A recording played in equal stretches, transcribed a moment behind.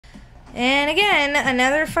And again,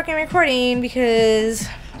 another fucking recording because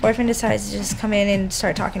boyfriend decides to just come in and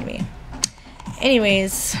start talking to me.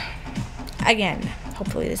 Anyways, again,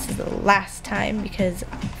 hopefully this is the last time, because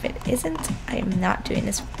if it isn't, I am not doing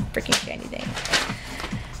this freaking candy thing.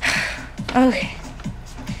 Okay.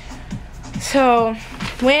 So,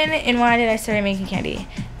 when and why did I start making candy?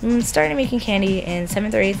 I started making candy in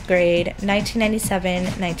 7th or 8th grade, 1997,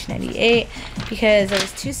 1998, because there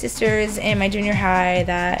was 2 sisters in my junior high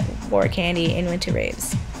that wore candy and went to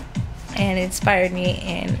raves. And it inspired me,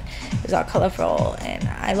 and it was all colorful, and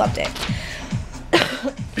I loved it.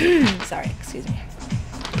 Sorry, excuse me.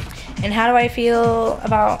 And how do I feel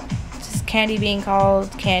about just candy being called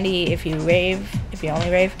candy if you rave, if you only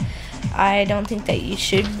rave? I don't think that you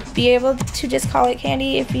should be able to just call it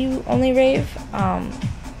candy if you only rave.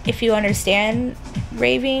 If you understand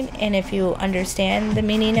raving and if you understand the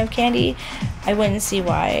meaning of candy, I wouldn't see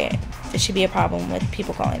why there should be a problem with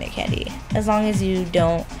people calling it candy. As long as you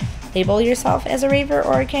don't label yourself as a raver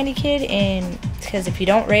or a candy kid, and because if you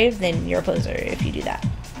don't rave, then you're a poser if you do that.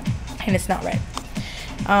 And it's not right.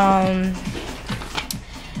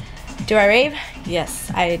 Do I rave? Yes,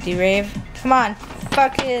 I do rave. Come on,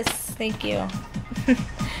 focus. Thank you.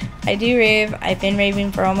 I do rave. I've been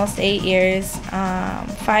raving for almost 8 years,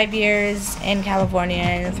 5 years in California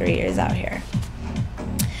and 3 years out here.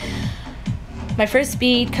 My first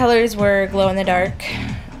bead colors were glow in the dark,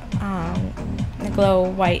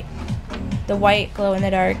 the white glow in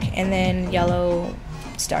the dark, and then yellow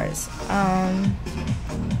stars.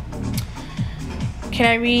 Can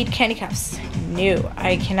I read candy cups? No,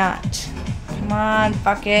 I cannot. Come on,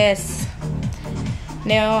 focus.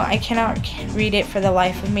 No, I cannot read it for the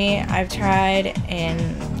life of me. I've tried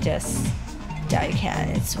and just, I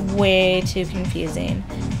can't. It's way too confusing.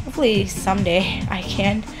 Hopefully someday I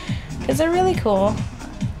can, because they're really cool.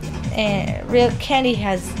 And real candy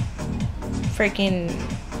has freaking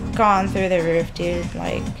gone through the roof, dude.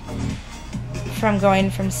 Like, from going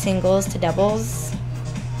from singles to doubles,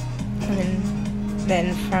 and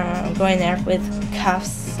then from going there with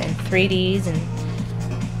cuffs and 3Ds and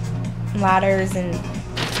ladders and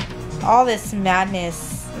all this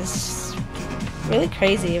madness. It's just really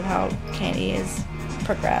crazy of how candy has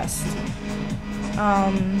progressed.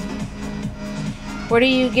 Where do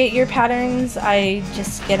you get your patterns? I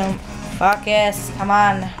just get them. Focus. Come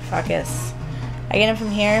on, focus. I get them from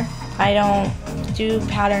here. I don't do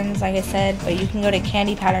patterns, like I said, but you can go to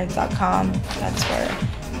candypatterns.com. That's where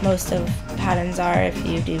most of patterns are if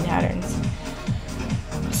you do patterns.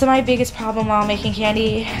 So my biggest problem while making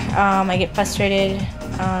candy, I get frustrated,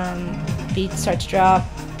 beads start to drop,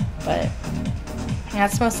 but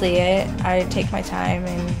that's mostly it. I take my time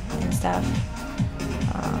and stuff.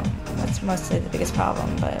 That's mostly the biggest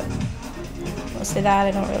problem, but mostly that.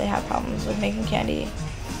 I don't really have problems with making candy.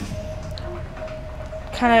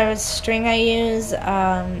 Kind of string I use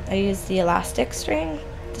the elastic string,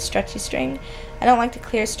 the stretchy string. I don't like the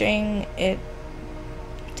clear string. It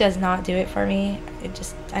does not do it for me.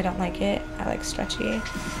 I don't like it. I like stretchy.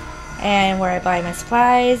 And where I buy my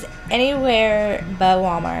supplies, anywhere but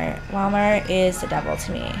Walmart. Walmart is the devil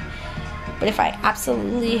to me. But if I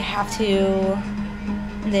absolutely have to,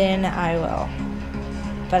 then I will.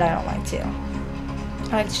 But I don't like to.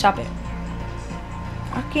 I like to shop it.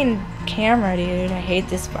 Fucking camera, dude. I hate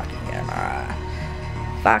this fucking camera.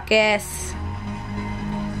 Focus.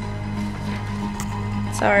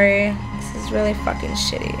 Sorry. This is really fucking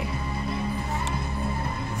shitty.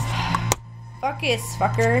 Focus,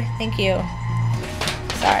 fucker. Thank you.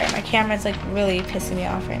 Sorry, my camera's like really pissing me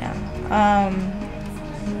off right now.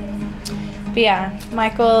 But yeah,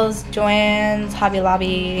 Michael's, Joann's, Hobby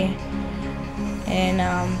Lobby, and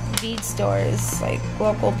bead stores, like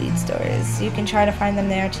local bead stores. You can try to find them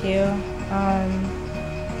there too.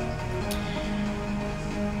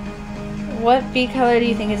 What bead color do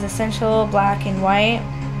you think is essential? Black and white.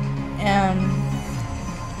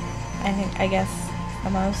 I guess the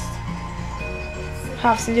most.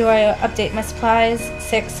 How often do I update my supplies?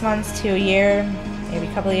 6 months to a year, maybe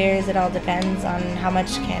a couple of years. It all depends on how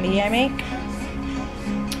much candy I make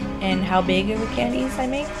and how big of the candies I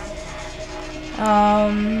make.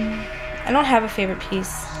 I don't have a favorite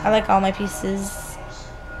piece. I like all my pieces,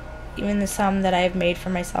 even the some that I've made for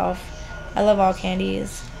myself. I love all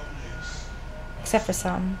candies, except for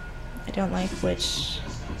some I don't like, which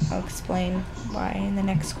I'll explain why in the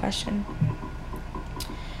next question.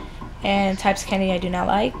 And types of candy I do not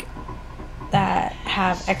like that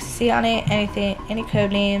have ecstasy on it. Any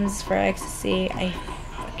code names for ecstasy, I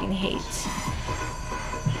fucking hate.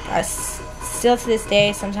 Still to this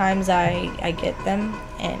day, sometimes I get them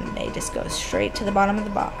and they just go straight to the bottom of the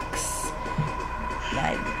box.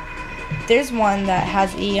 there's one that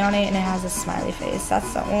has E on it and it has a smiley face.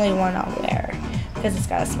 That's the only one I'll wear because it's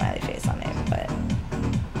got a smiley face on it. But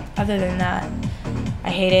other than that, I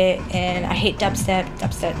hate it, and I hate dubstep.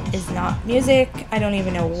 Dubstep is not music. I don't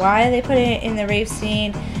even know why they put it in the rave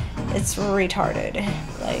scene. It's retarded.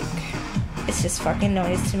 Like, it's just fucking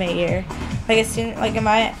noise to my ear. Like, as soon, like, if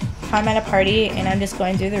I'm at a party and I'm just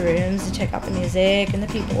going through the rooms to check out the music and the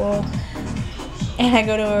people, and I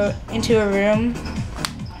go into a room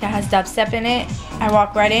that has dubstep in it, I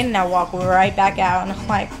walk right in and I walk right back out, and I'm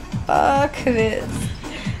like, fuck this.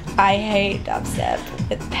 I hate dubstep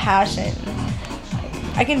with passion.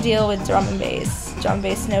 I can deal with drum and bass. Drum and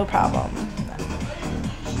bass, no problem.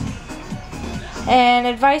 And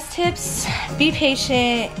advice tips: be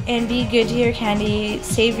patient and be good to your candy.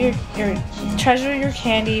 Save your treasure your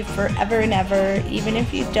candy forever and ever, even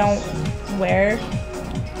if you don't wear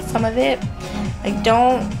some of it. Like,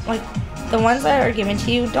 don't, like, the ones that are given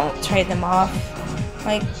to you, don't trade them off.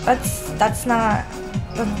 Like, that's not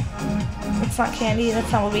candy.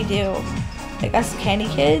 That's not what we do. Like, us candy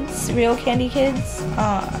kids, real candy kids,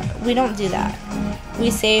 we don't do that.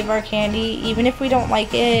 We save our candy, even if we don't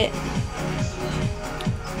like it,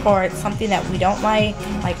 or it's something that we don't like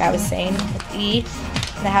I was saying with E,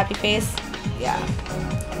 the happy face. Yeah,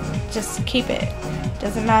 just keep it.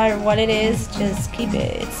 Doesn't matter what it is, just keep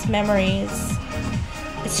it. It's memories,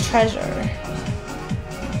 it's treasure.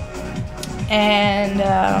 And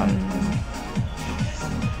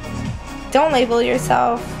don't label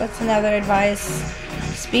yourself. That's another advice.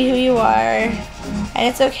 Just be who you are. And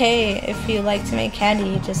it's okay if you like to make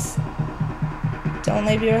candy. Just don't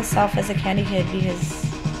label yourself as a candy kid, because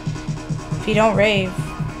if you don't rave,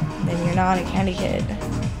 then you're not a candy kid.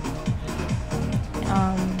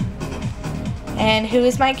 And who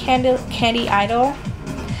is my candy idol?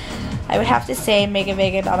 I would have to say Mega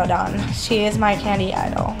Vega Don. She is my candy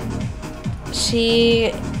idol.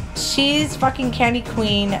 She's fucking candy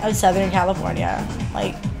queen of Southern California.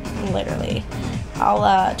 Like, literally.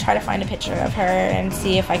 I'll try to find a picture of her and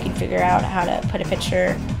see if I can figure out how to put a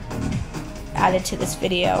picture added to this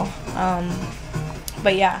video.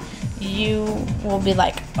 But yeah, you will be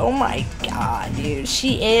like, oh my god, dude,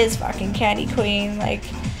 she is fucking candy queen. Like,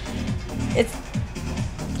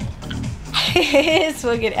 it's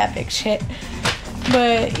fucking epic shit.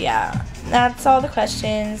 But yeah, that's all the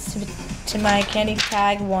questions to my candy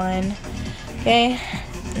tag 1. Okay,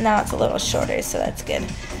 now it's a little shorter, so that's good.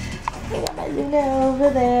 I got my Luna over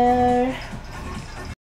there.